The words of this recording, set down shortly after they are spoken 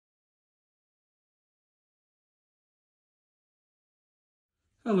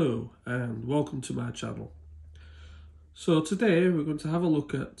Hello and welcome to my channel. So today we're going to have a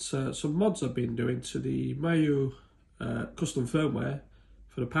look at some mods I've been doing to the Miyoo custom firmware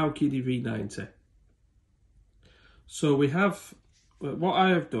for the Powkiddy V90. So we have, what I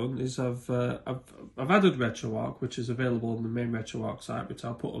have done is I've added Retroarch, which is available on the main Retroarch site, which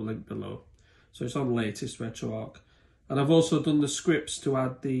I'll put a link below. So it's on the latest Retroarch, and I've also done the scripts to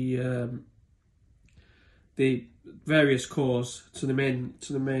add the various cores to the main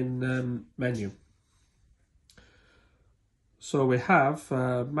menu. So we have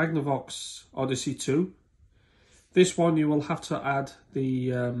Magnavox Odyssey 2. This one you will have to add the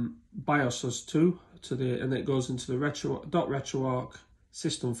BIOSes to the, and it goes into the .retroarch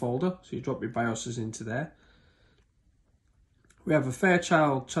system folder. So you drop your BIOSes into there. We have a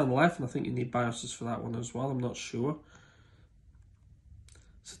Fairchild Channel F, and I think you need BIOSes for that one as well. I'm not sure.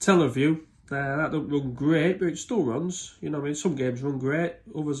 Satellaview. That don't run great, but it still runs. You know what I mean? Some games run great,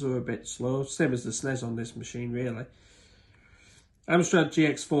 others are a bit slow. Same as the SNES on this machine, really. Amstrad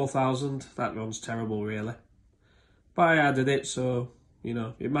GX 4000, that runs terrible really. But I added it, so, you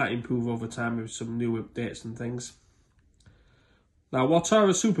know, it might improve over time with some new updates and things. Now,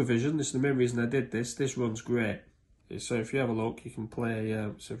 Watara Supervision, this is the main reason I did this. This runs great. So if you have a look, you can play,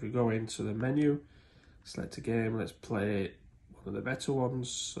 so if we go into the menu, select a game, let's play one of the better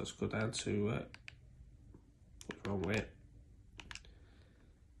ones. Let's go down to, wrong way.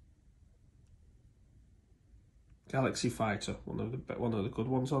 Galaxy Fighter, one of the good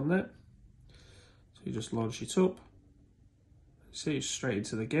ones on there. So you just launch it up. See, straight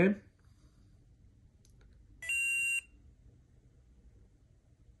into the game.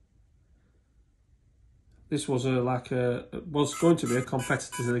 This was was going to be a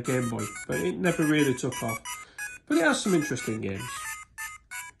competitor to the Gameboy, but it never really took off. But it has some interesting games.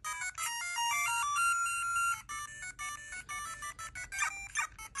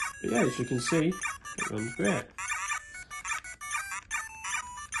 But yeah, as you can see, it runs great.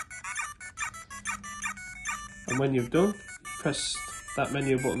 And when you've done, press that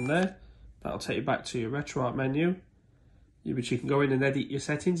menu button there. That'll take you back to your Retroarch menu, which you can go in and edit your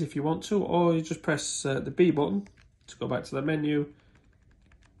settings if you want to, or you just press the B button to go back to the menu,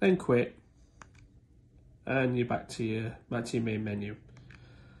 then quit, and you're back to your main menu.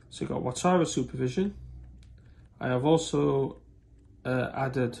 So you've got Watara Supervision. I have also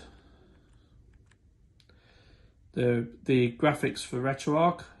added the graphics for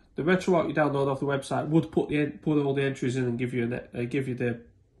Retroarch. The Retroarch you download off the website would put all the entries in and give you the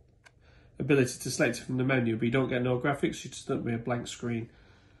ability to select it from the menu, but you don't get no graphics. You just don't be a blank screen.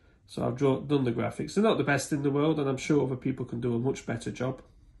 So I've done the graphics. They're not the best in the world, and I'm sure other people can do a much better job,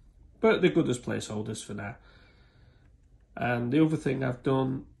 but they're good as placeholders for now. And the other thing I've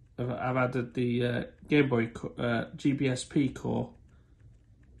done, I've added the Gameboy Gbsp core,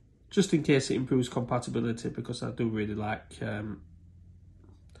 just in case it improves compatibility, because I do really like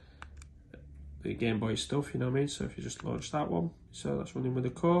the Game Boy stuff, you know what I mean? So if you just launch that one, so that's running with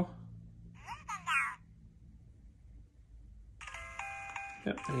the core.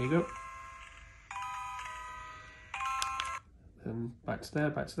 Yep, there you go. And back to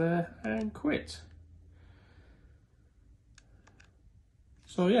there, and quit.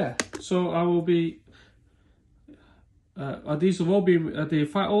 So yeah, so I will be. These have all been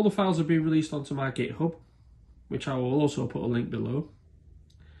all the files have been released onto my GitHub, which I will also put a link below.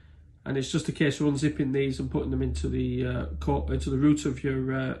 And it's just a case of unzipping these and putting them into the root of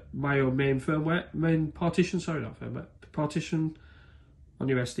your Miyoo main partition. Sorry, not firmware, partition on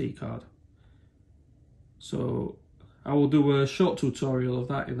your SD card. So I will do a short tutorial of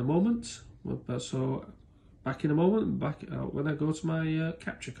that in a moment. So back in a moment, back when I go to my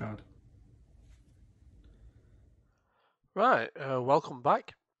capture card. Right, welcome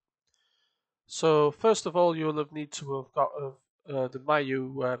back. So first of all, you'll need to have got the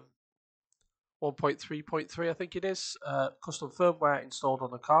Miyoo 1.3.3, I think it is, custom firmware installed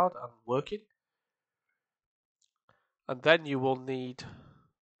on the card and working. And then you will need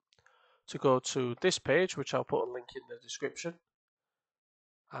to go to this page, which I'll put a link in the description,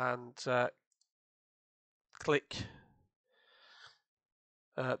 and click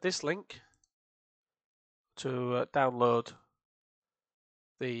this link to download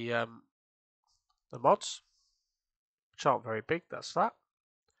the mods, which aren't very big. That's that.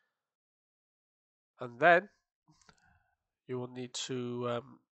 And then you will need to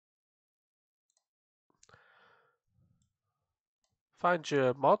find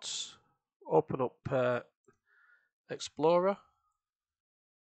your mods, open up Explorer.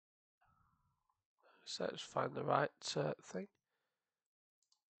 So let's find the right thing.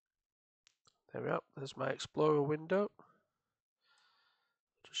 There we are. There's my Explorer window.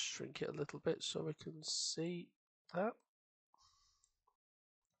 just shrink it a little bit so we can see that.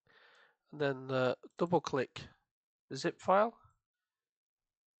 And then double click the zip file,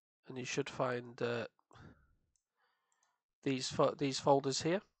 and you should find these folders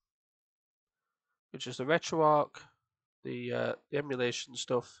here, which is the Retroarch, the emulation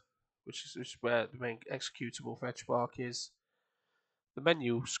stuff, which is where the main executable for Retroarch is, the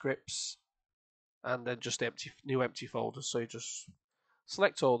menu scripts, and then just new empty folders. So you just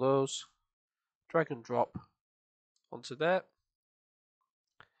select all those, drag and drop onto there.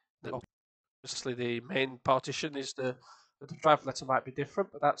 Then obviously the main partition is the drive letter might be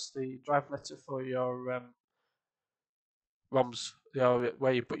different, but that's the drive letter for your ROMs,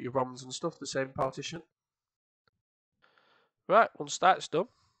 where you put your ROMs and stuff, the same partition. Right, once that's done,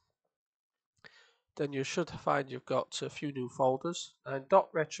 then you should find you've got a few new folders. And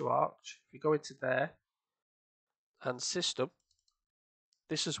 .retroarch, if you go into there and system,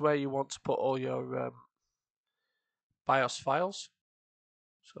 this is where you want to put all your BIOS files.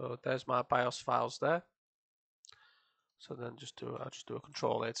 So there's my BIOS files there. So then I'll just do a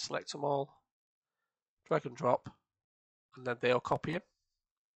Control A to select them all, drag and drop, and then they'll copy it.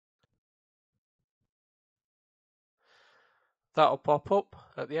 That'll pop up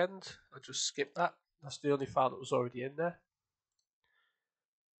at the end. I'll just skip that. That's the only file that was already in there.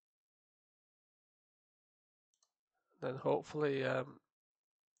 Then hopefully it'll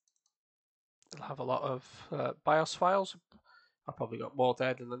have a lot of BIOS files. I've probably got more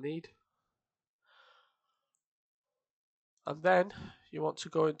there than I need. And then you want to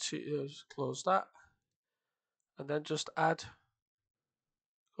go into close that, and then just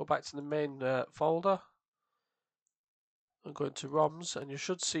go back to the main folder and go into ROMs, and you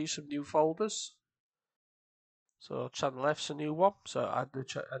should see some new folders. So Channel F's a new one, so add the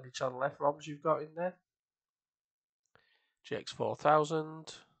Channel F ROMs you've got in there.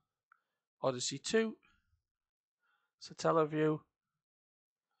 GX4000, Odyssey 2, Satellaview,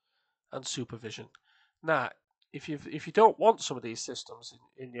 and Supervision. Now, if you don't want some of these systems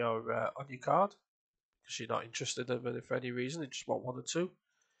in your on your card, because you're not interested in them for any reason, you just want one or two,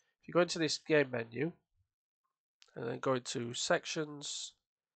 if you go into this game menu and then go into sections,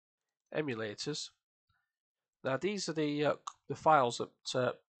 emulators. Now these are the files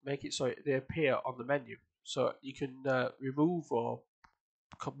that make it so they appear on the menu, so you can remove or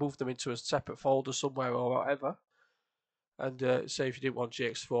move them into a separate folder somewhere or whatever. And say if you didn't want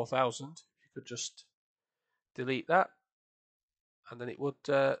GX4000, you could just delete that, and then it would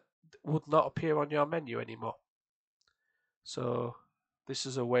not appear on your menu anymore. So this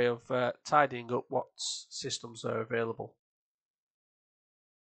is a way of tidying up what systems are available.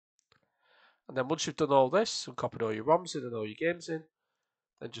 And then once you've done all this and copied all your ROMs in and all your games in,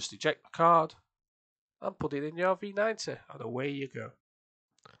 then just eject the card and put it in your V90, and away you go.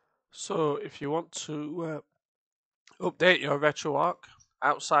 So if you want to update your Retroarch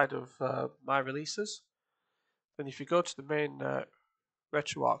outside of my releases, then if you go to the main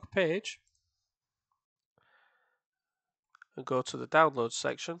Retroarch page and go to the download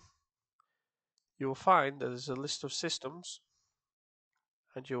section, you will find there's a list of systems,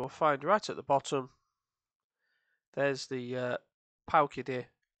 and you will find right at the bottom there's the Powkiddy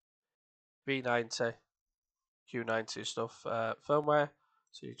V90 Q90 stuff firmware.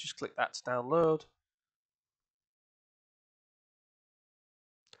 So you just click that to download,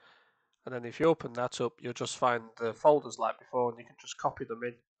 and then if you open that up, you'll just find the folders like before, and you can just copy them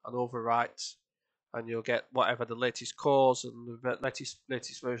in and overwrite, and you'll get whatever the latest cores and the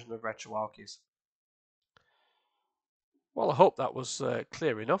latest version of Retroarch is. Well, I hope that was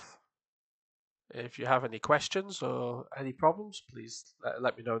clear enough. If you have any questions or any problems, please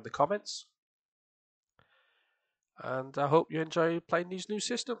let me know in the comments. And I hope you enjoy playing these new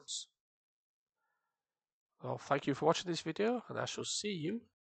systems. Well, thank you for watching this video, and I shall see you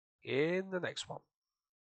in the next one.